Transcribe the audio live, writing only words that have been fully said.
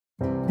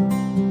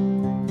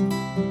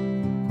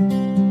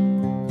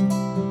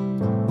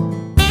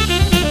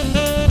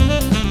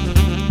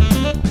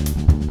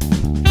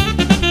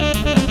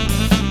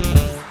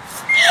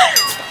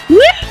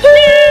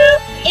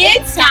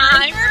It's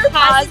time for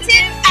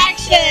positive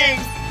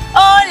actions.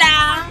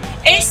 Hola,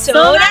 es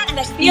hora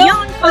de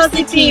acción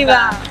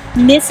positiva.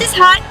 Mrs.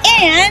 Hot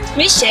and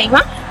Miss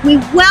Shema, we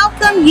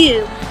welcome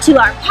you to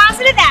our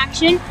positive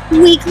action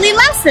weekly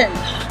lesson.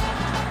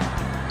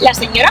 la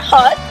señora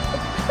Hot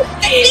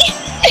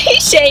y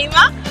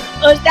Shema,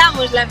 os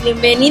damos la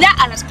bienvenida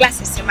a las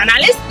clases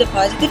semanales de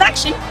Positive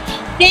Action.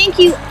 Thank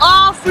you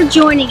all for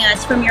joining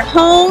us from your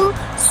home,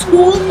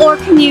 school, or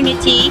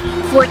community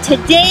for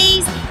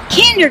today's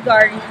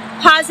kindergarten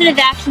positive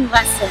action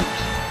lesson.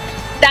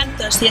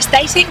 Tanto si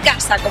estáis en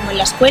casa como en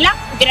la escuela,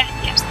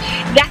 gracias.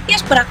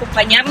 Gracias por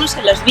acompañarnos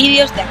en los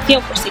vídeos de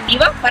acción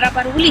positiva para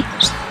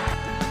parvulitos.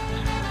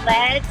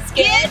 Let's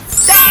get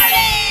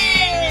started!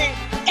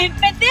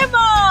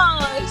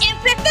 ¡Empecemos!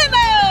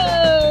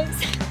 ¡Empecemos!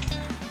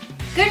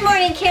 Good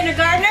morning,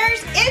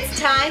 kindergartners. It's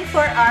time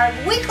for our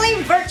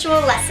weekly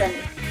virtual lesson.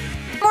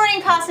 Good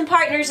morning, Possum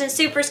Partners and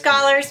Super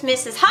Scholars.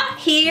 Mrs. Hot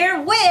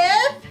here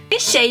with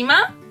Miss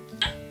Shema.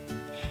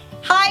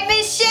 Hi,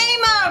 Miss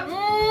Shema!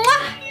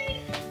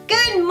 Mwah!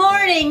 Good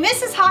morning!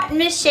 Mrs. Hot and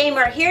Miss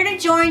Shema are here to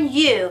join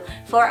you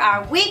for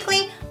our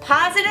weekly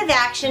Positive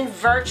Action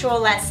virtual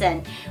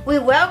lesson. We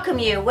welcome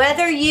you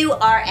whether you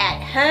are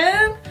at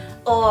home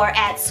or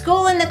at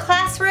school in the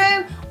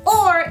classroom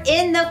or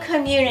in the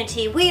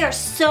community. We are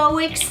so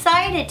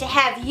excited to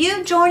have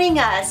you joining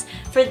us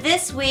for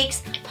this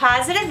week's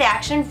Positive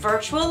Action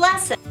virtual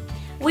lesson.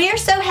 We are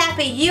so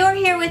happy you are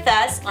here with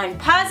us on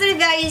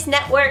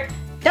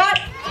PositiveValuesNetwork.com.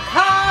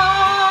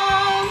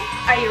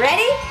 Are you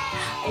ready?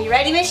 Are you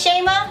ready, Miss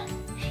Shema?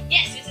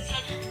 Yes, Mrs.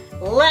 Hot.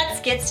 Let's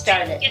get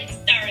started. Get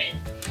started.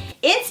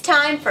 It's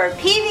time for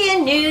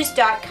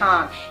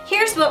pvnnews.com.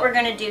 Here's what we're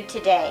going to do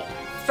today.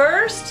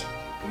 First,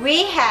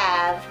 we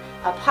have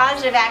a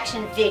positive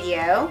action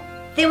video.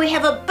 Then we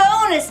have a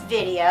bonus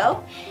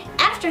video.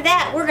 After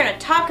that, we're going to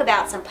talk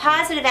about some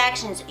positive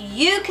actions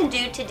you can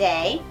do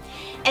today.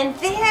 And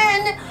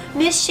then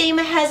Miss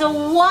Shema has a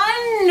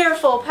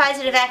wonderful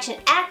positive action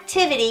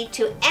activity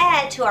to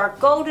add to our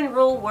golden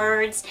rule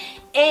words,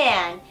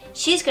 and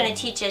she's going to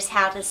teach us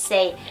how to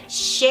say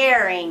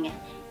sharing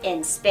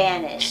in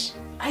Spanish.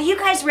 Are you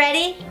guys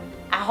ready?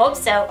 I hope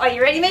so. Are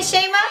you ready, Miss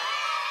Shema?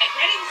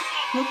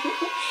 I'm ready.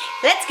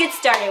 Let's get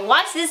started.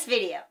 Watch this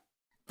video.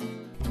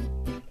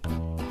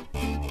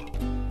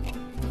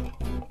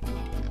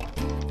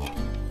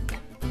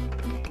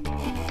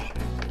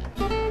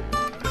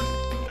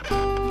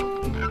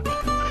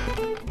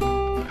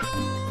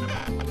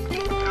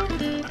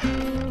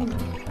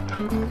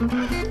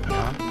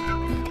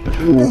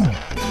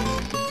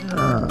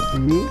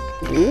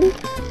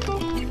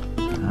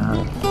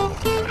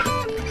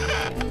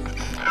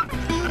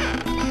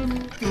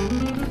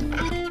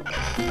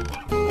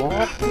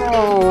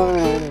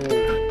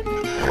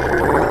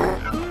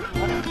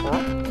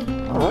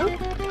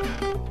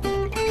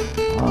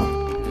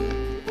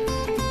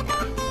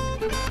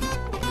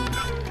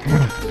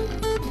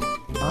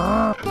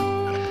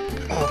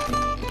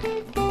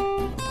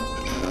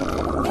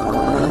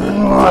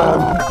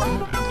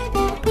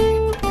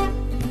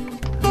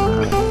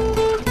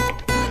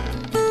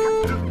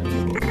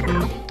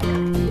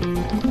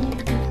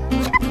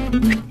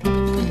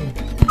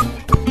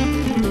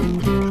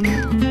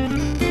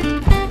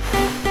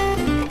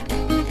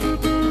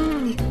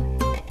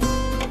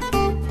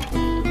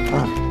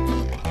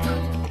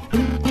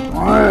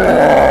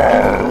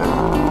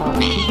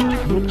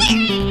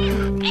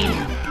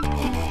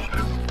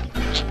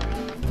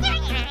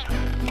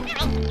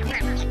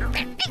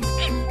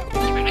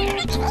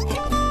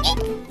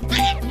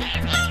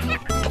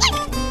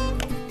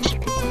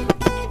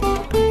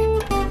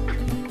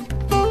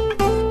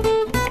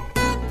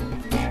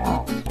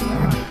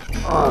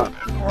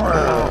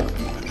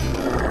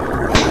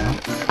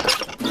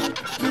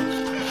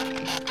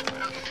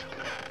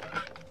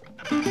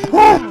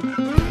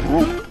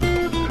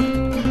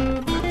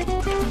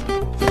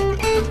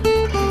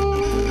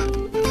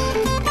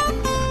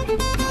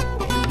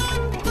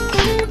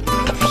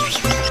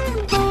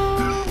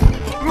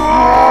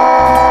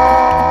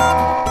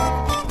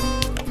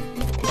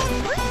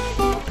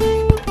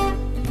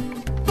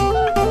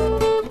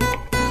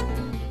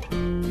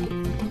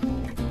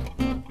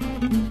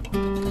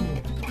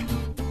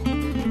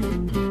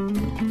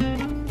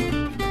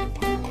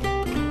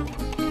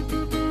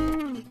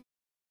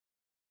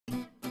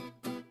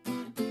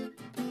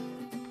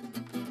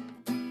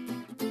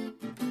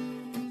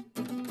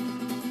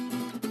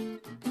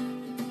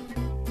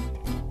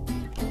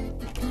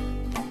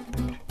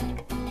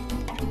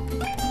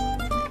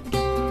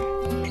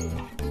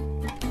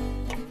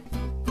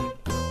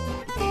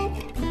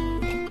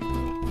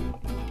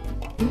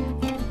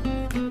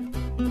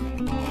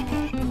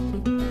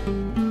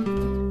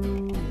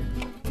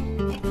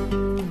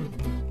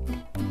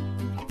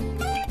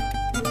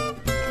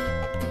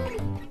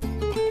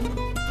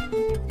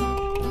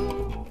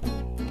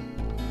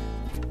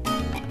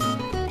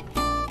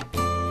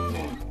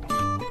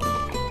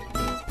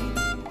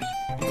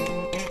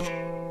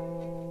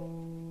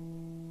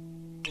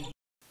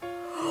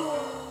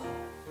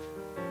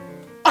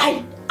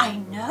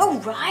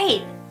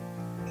 right.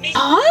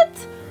 What?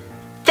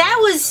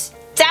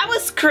 That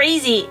was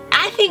crazy.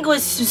 I think it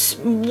was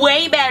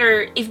way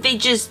better if they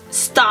just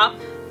stop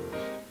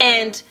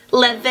and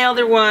let the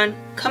other one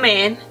come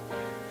in,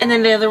 and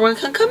then the other one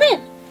can come in.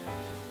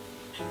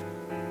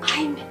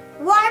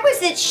 Why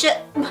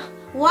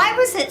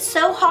was it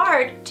so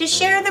hard to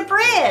share the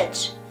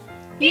bridge?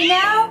 You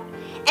know?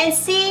 And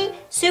see,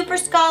 Super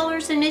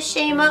Scholars and Miss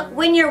Shema,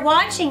 when you're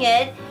watching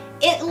it,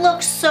 it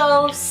looks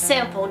so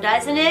simple,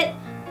 doesn't it?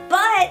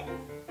 But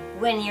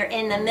when you're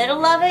in the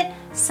middle of it,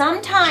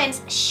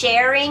 sometimes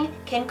sharing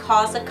can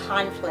cause a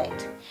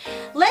conflict.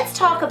 Let's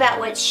talk about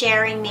what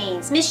sharing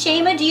means. Miss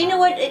Shema, do you know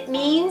what it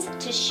means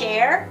to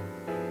share?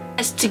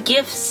 As to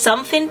give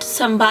something to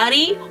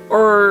somebody,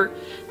 or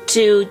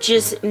to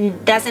just,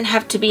 doesn't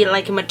have to be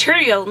like a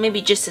material,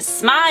 maybe just a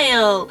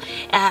smile.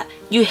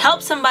 You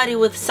help somebody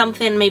with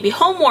something, maybe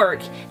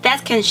homework.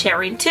 That can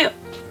sharing too.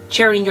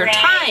 Sharing your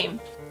time.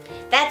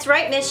 That's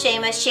right, Miss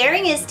Shema.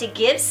 Sharing is to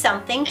give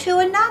something to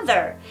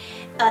another.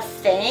 A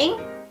thing,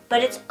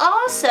 but it's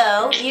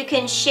also, you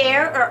can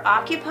share or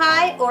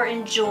occupy or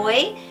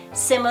enjoy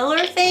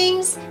similar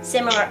things,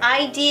 similar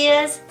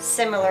ideas,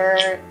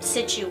 similar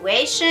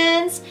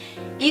situations.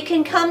 You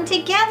can come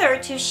together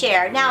to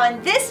share. Now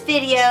in this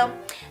video,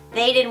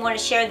 they didn't want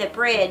to share the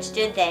bridge,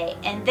 did they?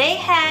 And they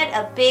had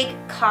a big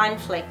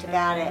conflict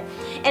about it.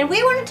 And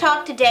we want to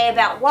talk today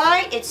about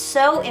why it's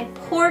so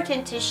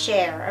important to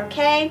share,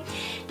 okay?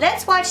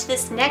 Let's watch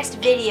this next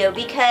video,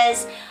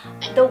 because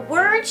the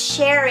word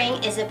sharing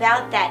is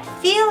about that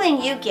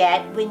feeling you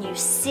get when you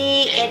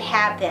see it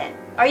happen.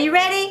 Are you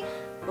ready?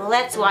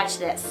 Let's watch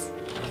this.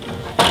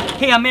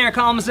 Hey, I'm Mayor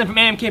Collison from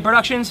AMK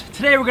Productions.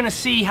 Today we're going to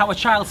see how a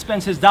child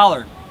spends his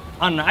dollar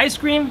on an ice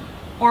cream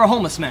or a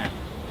homeless man.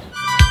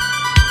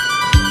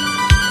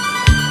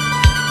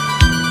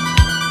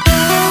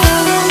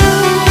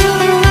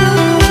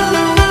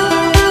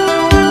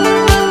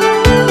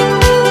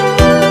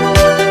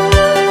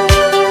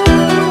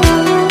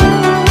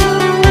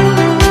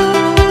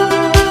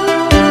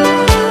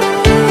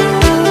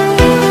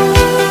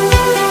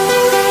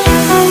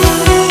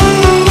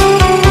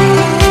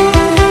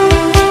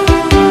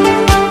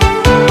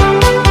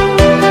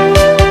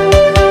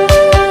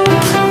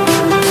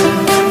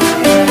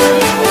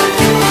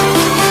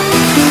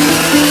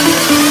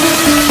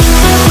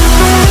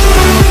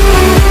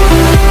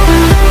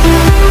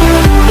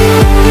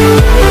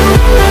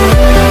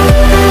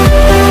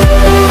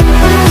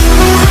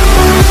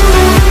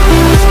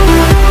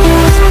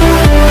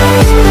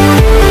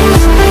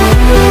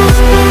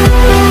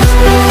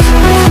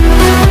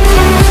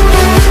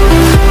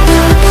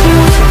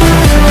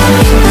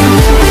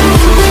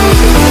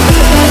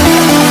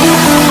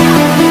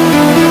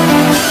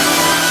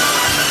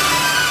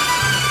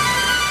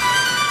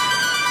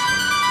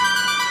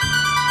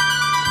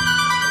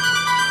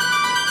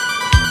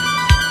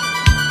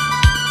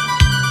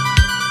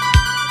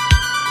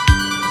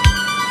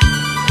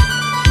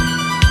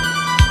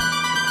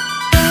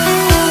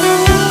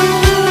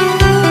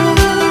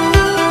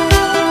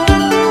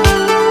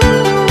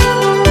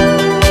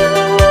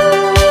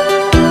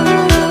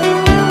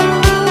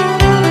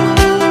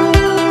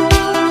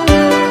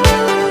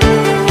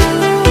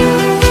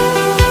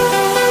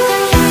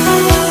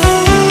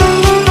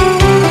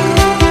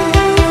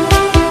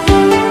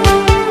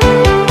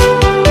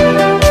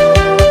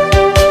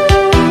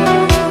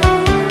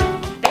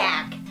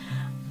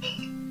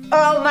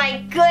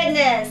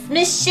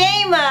 Miss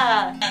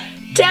Shema!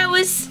 That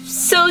was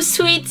so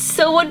sweet,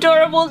 so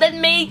adorable. That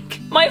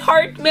make my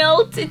heart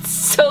melt. It's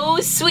so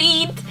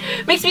sweet.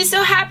 Makes me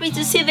so happy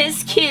to see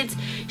these kids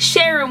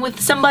sharing with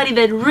somebody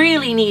that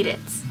really need it.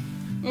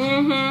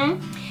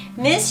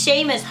 Miss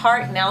Shema's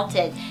heart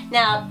melted.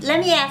 Now,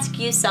 let me ask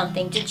you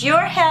something. Did your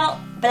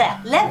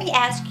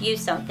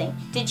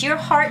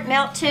heart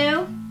melt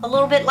too? A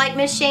little bit like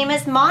Miss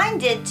Shema's? Mine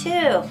did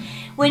too.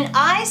 When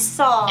I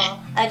saw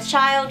a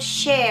child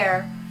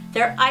share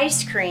their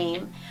ice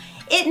cream,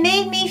 it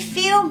made me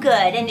feel good.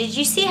 And did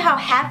you see how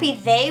happy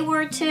they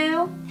were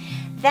too?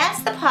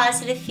 That's the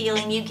positive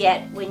feeling you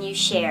get when you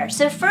share.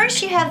 So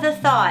first you have the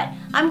thought,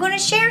 I'm going to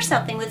share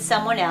something with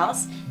someone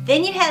else.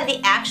 Then you have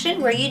the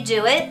action where you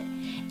do it.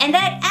 And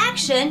that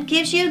action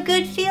gives you a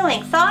good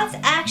feeling. Thoughts,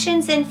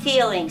 actions, and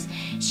feelings.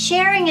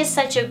 Sharing is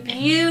such a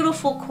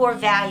beautiful core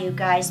value,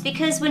 guys,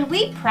 because when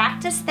we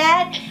practice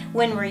that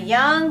when we're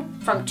young,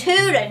 from 2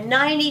 to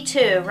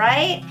 92,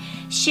 right?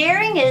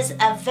 Sharing is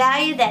a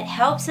value that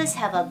helps us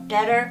have a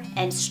better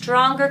and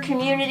stronger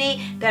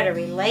community, better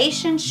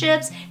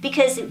relationships,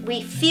 because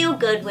we feel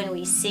good when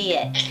we see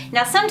it.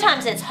 Now,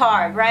 sometimes it's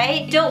hard,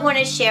 right? Don't want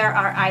to share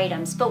our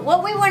items, but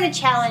what we want to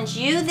challenge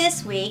you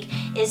this week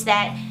is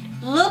that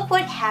look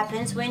what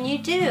happens when you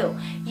do.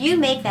 You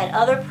make that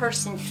other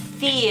person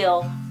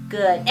feel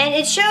good. And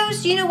it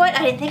shows, you know what,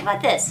 I didn't think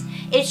about this.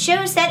 It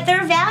shows that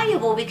they're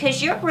valuable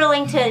because you're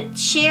willing to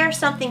share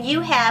something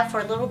you have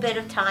for a little bit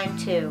of time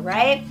too,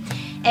 right?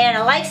 And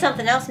I like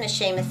something else Miss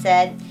Shema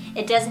said.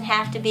 It doesn't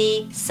have to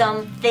be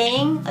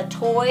something, a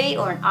toy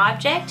or an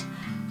object.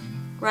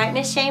 Right,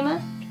 Miss Shema?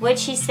 What'd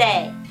she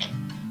say?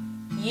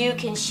 you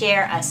can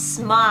share a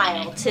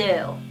smile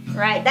too.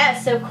 Right,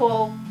 that's so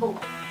cool. Ooh.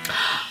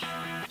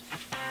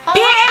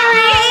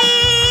 Perry!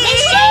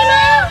 Miss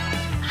Shayma!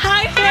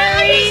 Hi,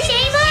 Perry! Miss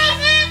Shayma!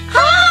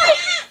 Hi!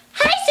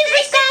 Hi,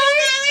 Super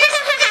Scholars!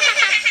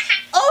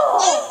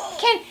 Oh!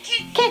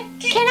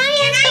 Can I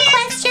ask a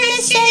question,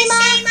 Miss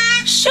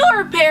Shayma?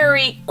 Sure,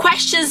 Perry.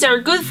 Questions are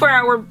good for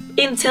our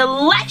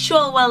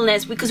intellectual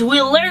wellness because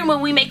we learn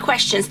when we make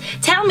questions.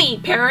 Tell me,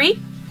 Perry.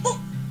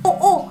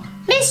 Oh,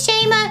 Miss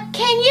Shayma,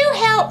 can you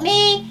help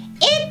me?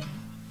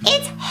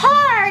 It's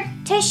hard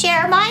to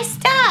share my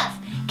stuff.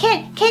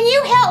 Can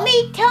you help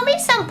me? Tell me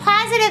some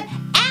positive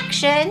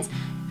actions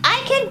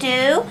I can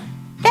do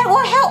that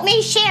will help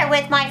me share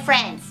with my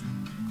friends.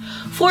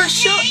 For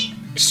sure.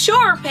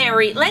 Sure,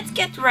 Perry. Let's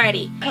get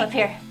ready. Come up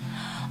here.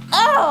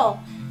 Oh,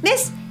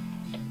 Miss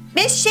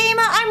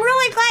Shayma, I'm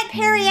really glad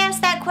Perry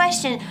asked that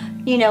question.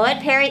 You know what,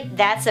 Perry?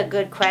 That's a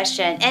good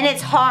question. And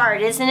it's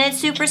hard, isn't it,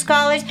 Super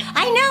Scholars?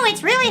 I know,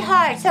 it's really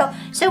hard. So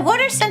what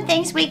are some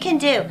things we can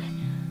do?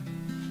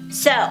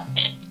 So,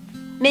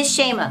 Miss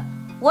Shayma,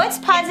 what's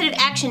positive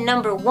action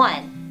number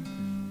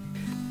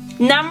 1?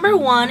 Number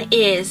 1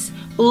 is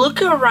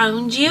look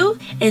around you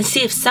and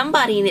see if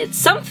somebody needs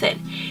something.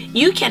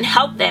 You can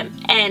help them.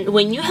 And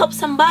when you help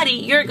somebody,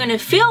 you're going to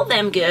feel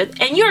them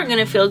good and you're going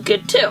to feel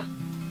good too.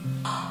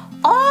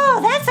 Oh,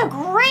 that's a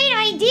great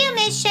idea,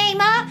 Miss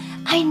Shayma.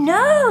 I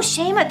know,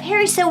 Shayma,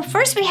 Perry. So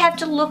first we have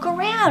to look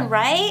around,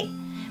 right?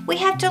 We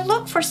have to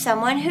look for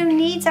someone who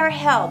needs our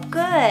help.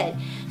 Good.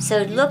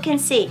 So look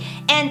and see.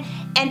 And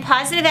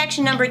positive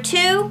action number 2,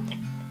 can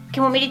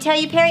you want me to tell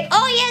you, Perry?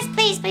 Oh, yes,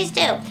 please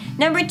do.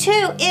 Number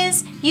 2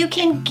 is you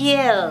can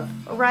give,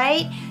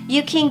 right?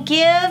 You can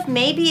give,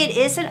 maybe it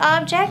is an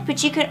object,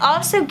 but you can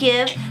also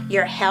give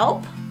your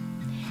help.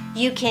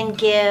 You can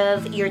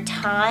give your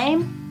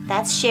time.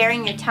 That's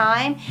sharing your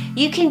time.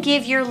 You can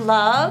give your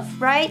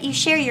love, right? You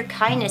share your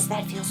kindness.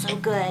 That feels so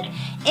good.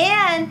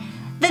 And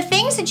the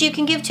things that you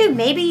can give too.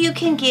 Maybe you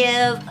can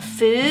give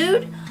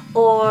food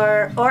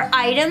or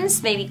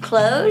items, maybe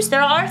clothes.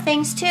 There are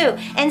things too.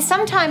 And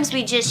sometimes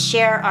we just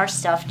share our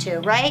stuff too,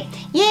 right?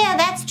 Yeah,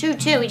 that's true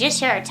too. We just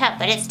share our stuff,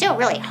 but it's still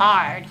really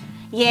hard.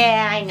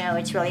 Yeah, I know,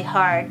 it's really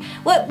hard.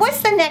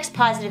 What's the next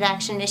positive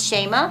action, Miss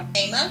Shayma?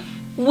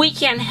 We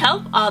can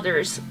help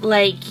others.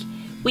 Like,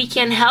 we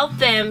can help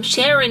them.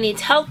 Sharing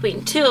is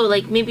helping too.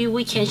 Like maybe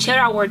we can share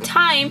our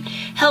time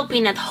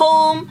helping at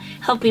home,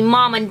 helping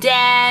mom and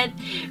dad,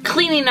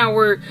 cleaning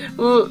our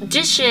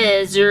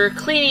dishes or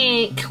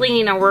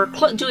cleaning our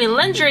doing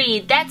laundry.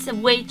 That's a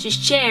way to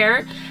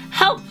share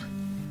help.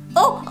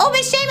 Oh,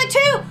 Miss Shayma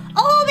too.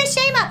 Oh, Miss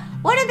Shayma,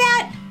 what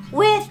about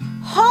with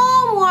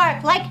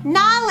homework, like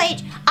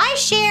knowledge? I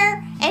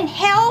share and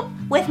help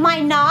with my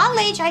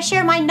knowledge. I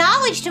share my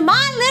knowledge to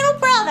my little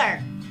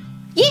brother.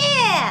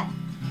 Yeah.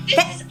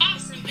 This is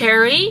awesome,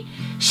 Perry.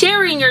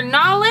 Sharing your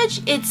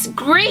knowledge, it's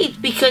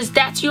great because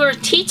that's you're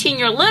teaching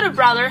your little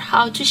brother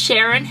how to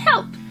share and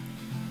help.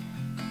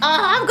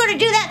 I'm going to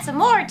do that some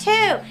more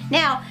too.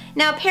 Now,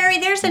 Perry,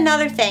 there's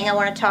another thing I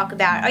want to talk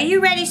about. Are you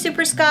ready,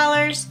 Super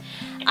Scholars?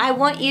 I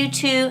want you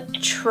to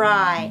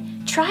try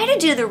to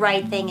do the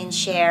right thing and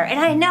share. And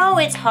I know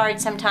it's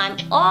hard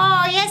sometimes.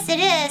 Oh, yes, it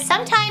is.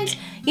 Sometimes,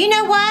 you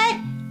know what,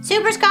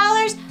 Super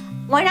Scholars?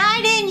 When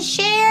I didn't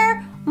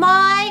share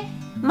my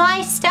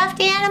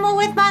stuffed animal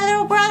with my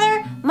little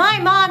brother, my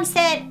mom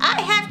said,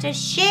 I have to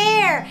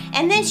share.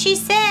 And then she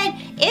said,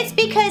 it's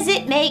because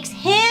it makes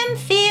him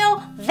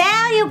feel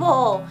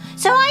valuable.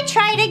 So I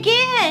tried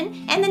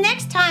again, and the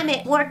next time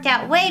it worked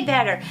out way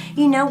better.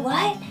 You know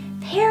what,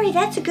 Perry,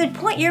 that's a good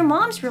point. Your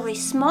mom's really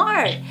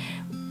smart.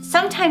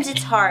 Sometimes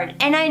it's hard,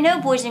 and I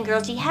know, boys and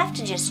girls, you have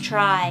to just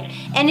try.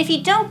 And if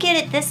you don't get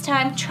it this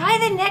time, try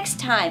the next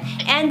time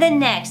and the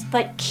next,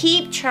 but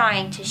keep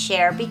trying to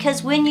share,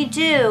 because when you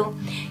do,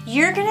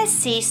 you're gonna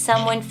see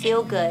someone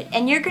feel good,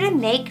 and you're gonna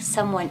make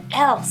someone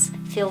else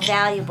feel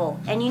valuable.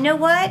 And you know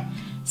what?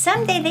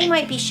 Someday they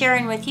might be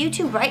sharing with you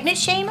too, right,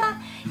 Miss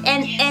Shayma?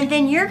 And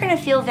then you're gonna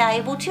feel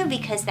valuable too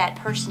because that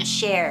person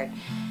shared.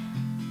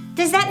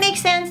 Does that make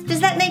sense? Does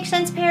that make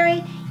sense,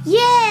 Perry?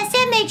 Yes,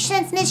 it makes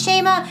sense, Miss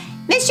Shayma.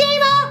 Miss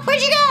Shayma, where'd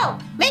you go?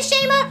 Miss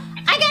Shayma,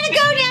 I gotta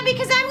go now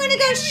because I'm gonna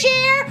go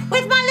share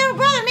with my little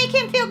brother, make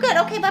him feel good.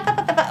 Okay,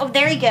 bye. Oh,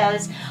 there he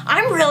goes.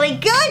 I'm really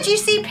good. You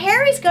see,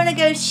 Perry's gonna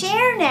go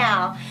share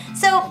now.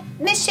 So,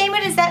 Miss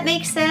Shayma, does that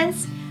make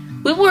sense?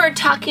 We were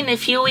talking a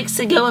few weeks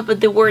ago about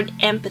the word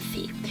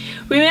empathy.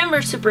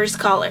 Remember, Super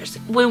Scholars,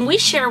 when we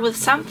share with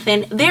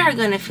something, they're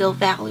gonna feel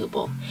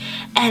valuable.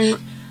 And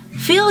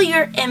feel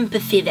your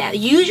empathy there.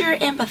 Use your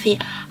empathy.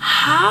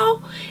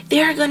 How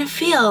they're gonna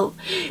feel.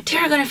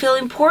 They're gonna feel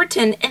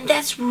important, and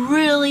that's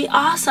really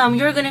awesome.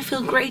 You're gonna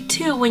feel great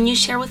too when you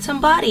share with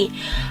somebody.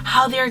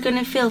 How they're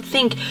gonna feel.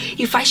 Think,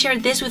 if I share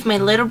this with my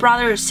little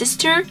brother or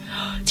sister,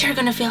 they're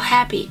gonna feel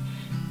happy.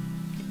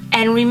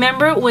 And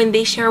remember, when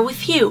they share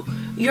with you,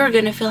 you're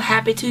gonna feel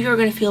happy too. You're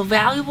gonna feel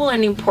valuable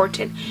and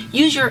important.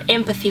 Use your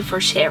empathy for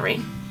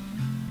sharing.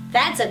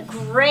 That's a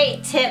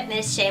great tip,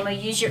 Miss Shama.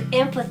 Use your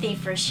empathy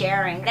for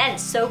sharing. That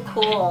is so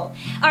cool.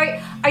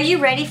 Are you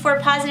ready for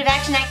a positive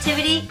action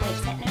activity? Wait,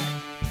 is that no?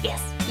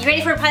 Yes. You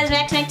ready for a positive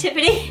action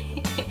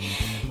activity?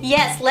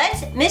 Yes,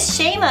 Miss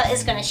Shama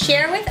is going to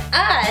share with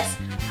us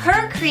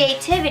her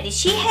creativity.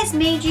 She has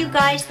made you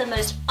guys the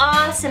most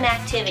awesome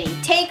activity.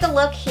 Take a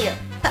look here.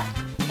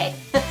 Okay.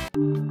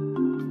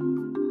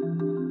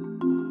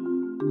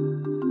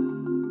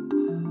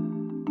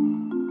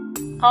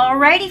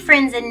 Alrighty,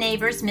 friends and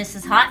neighbors,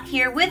 Mrs. Hot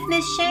here with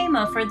Miss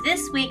Shama for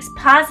this week's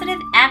positive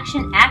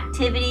action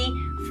activity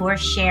for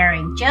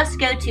sharing. Just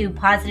go to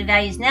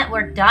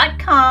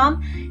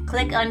positivevaluesnetwork.com,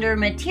 click under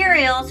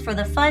materials for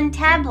the fun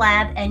tab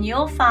lab, and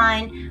you'll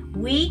find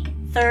week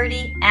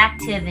 30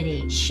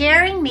 activity.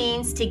 Sharing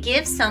means to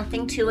give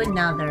something to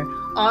another,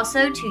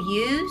 also to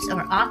use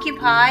or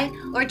occupy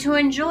or to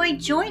enjoy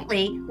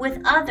jointly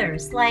with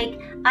others, like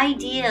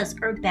ideas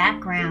or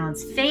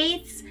backgrounds,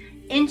 faiths,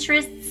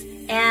 interests,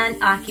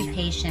 and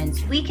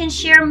occupations. We can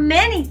share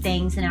many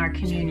things in our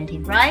community,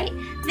 right?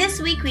 This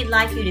week we'd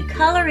like you to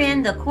color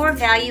in the core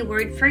value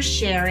word for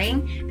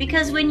sharing,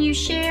 because when you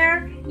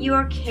share,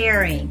 you're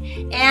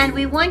caring. And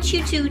we want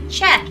you to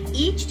check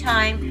each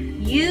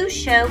time you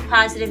show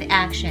positive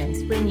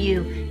actions. When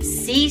you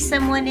see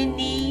someone in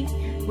need,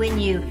 when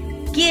you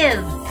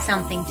give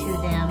something to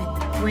them,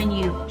 when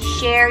you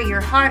share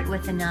your heart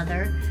with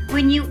another,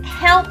 when you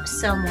help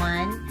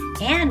someone,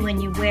 and when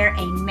you wear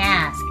a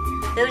mask.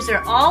 Those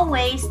are all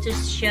ways to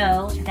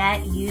show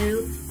that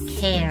you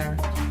care.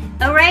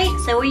 All right,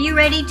 so are you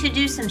ready to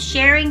do some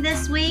sharing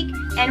this week?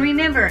 And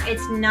remember,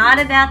 it's not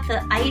about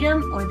the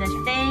item or the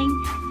thing.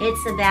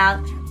 It's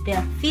about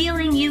the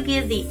feeling you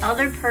give the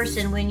other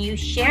person when you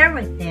share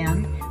with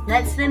them.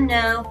 Lets them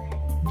know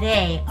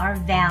they are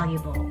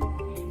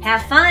valuable.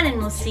 Have fun, and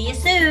we'll see you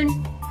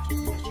soon.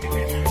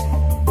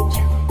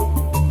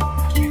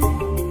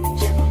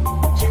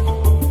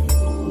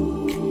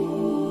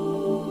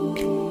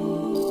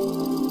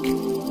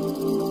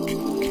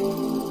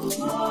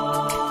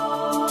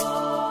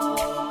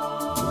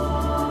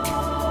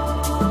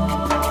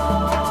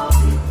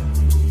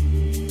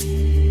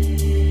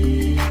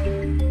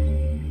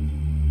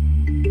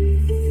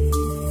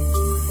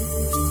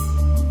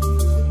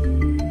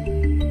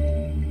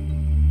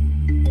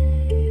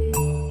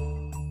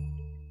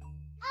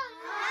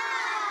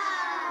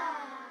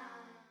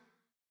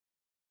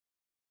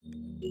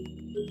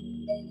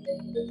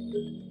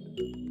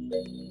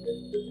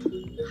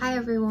 Hi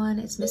everyone,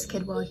 it's Miss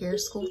Kidwell here,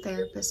 school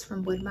therapist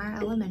from Woodmire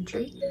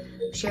Elementary,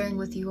 sharing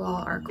with you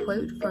all our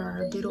quote for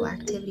our doodle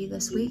activity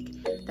this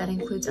week that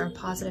includes our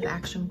positive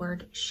action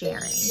word,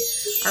 sharing.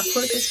 Our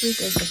quote this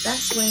week is, the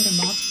best way to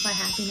multiply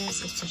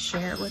happiness is to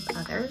share it with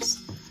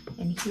others.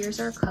 And here's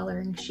our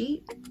coloring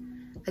sheet.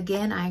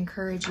 Again, I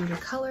encourage you to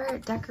color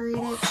it, decorate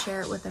it,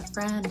 share it with a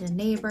friend, a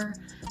neighbor,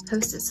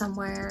 post it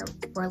somewhere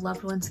where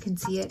loved ones can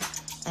see it,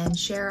 and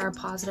share our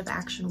positive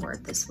action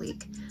word this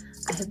week.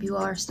 I hope you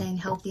all are staying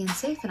healthy and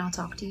safe, and I'll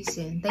talk to you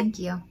soon. Thank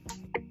you.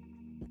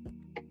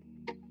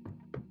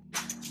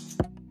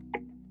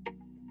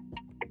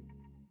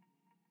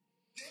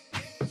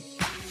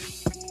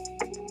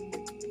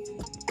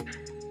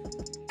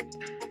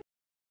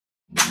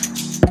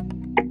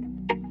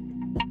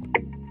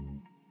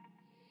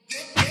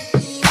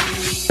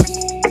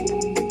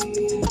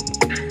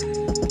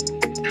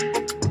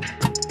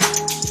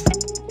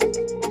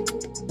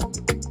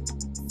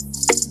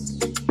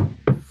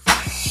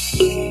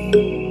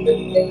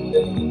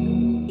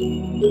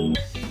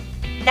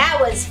 That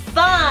was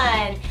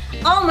fun.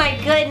 Oh my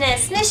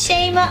goodness, Miss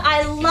Shama,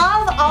 I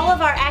love all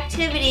of our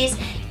activities.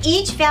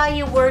 Each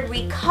value word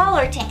we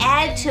color to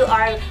add to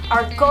our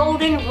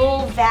golden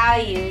rule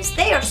values.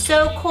 They are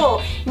so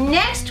cool.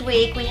 Next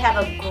week we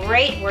have a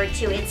great word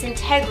too. It's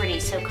integrity,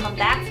 so come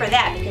back for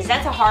that because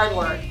that's a hard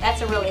word.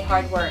 That's a really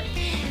hard word.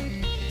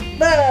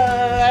 But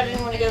I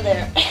didn't want to go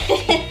there.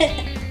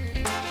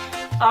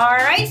 All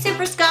right,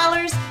 Super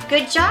Scholars,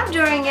 good job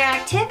during your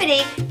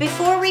activity.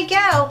 Before we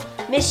go,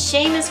 Miss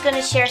Shama's going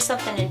to share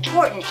something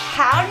important.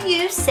 How do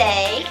you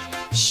say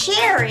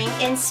sharing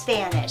in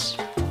Spanish?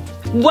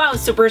 Wow,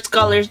 Super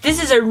Scholars,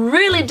 this is a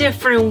really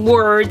different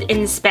word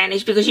in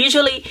Spanish because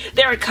usually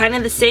they are kind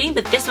of the same,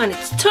 but this one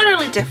is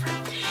totally different.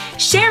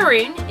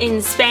 Sharing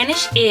in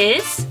Spanish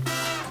is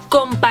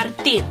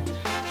compartir.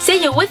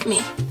 Say it with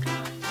me.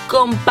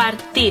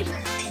 Compartir.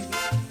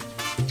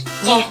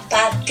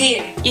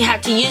 Compartir. You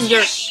have to use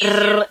your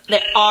the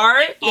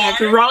R. You have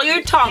to roll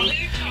your tongue.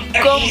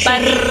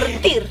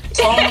 Compartir.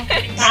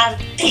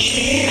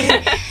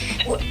 Compartir.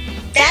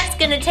 That's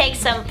gonna take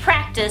some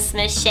practice,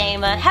 Miss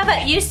Shama. How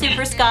about you,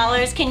 Super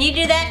Scholars? Can you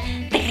do that?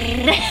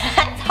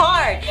 That's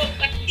hard.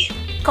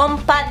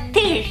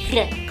 Compartir.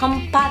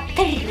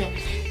 Compartir.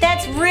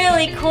 That's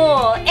really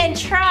cool. And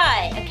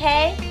try,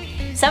 okay?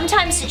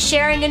 Sometimes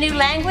sharing a new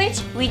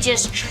language, we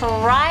just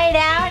try it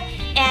out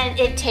and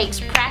it takes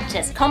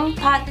practice.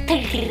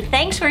 Compartir.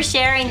 Thanks for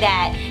sharing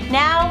that.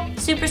 Now,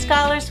 Super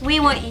Scholars,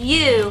 we want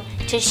you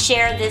to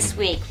share this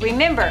week.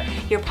 Remember,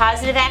 your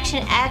positive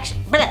action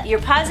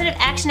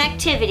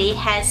activity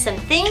has some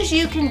things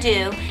you can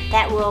do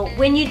that will,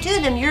 when you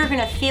do them, you're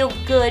gonna feel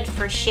good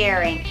for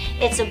sharing.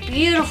 It's a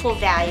beautiful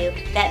value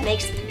that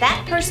makes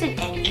that person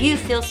and you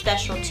feel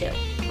special too.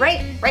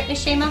 Right,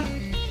 Miss Shema?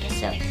 Yes,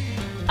 so.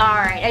 All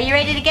right, are you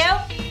ready to go?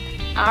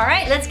 All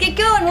right, let's get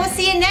going. We'll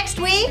see you next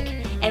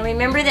week. And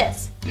remember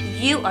this,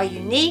 you are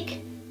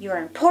unique, you are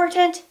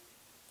important,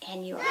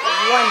 and you are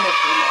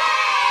wonderful.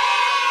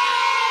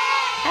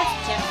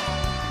 That's Jim.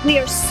 We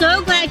are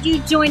so glad you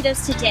joined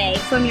us today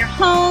from your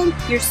home,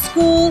 your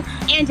school,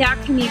 and our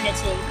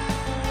community.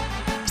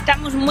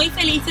 Estamos muy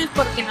felices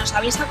porque nos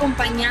habéis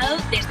acompañado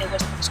desde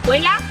vuestra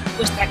escuela,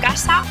 vuestra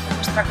casa o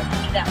vuestra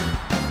comunidad.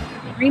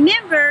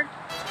 Remember,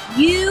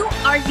 you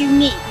are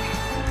unique,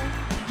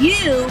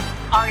 you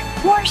are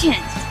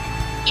important,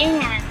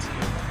 and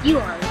you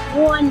are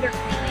wonderful.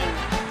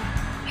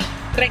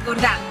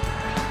 Recordad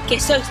que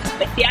sois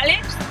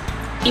especiales,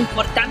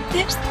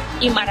 importantes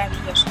y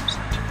maravillosos.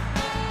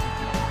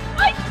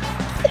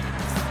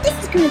 This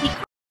is going to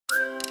be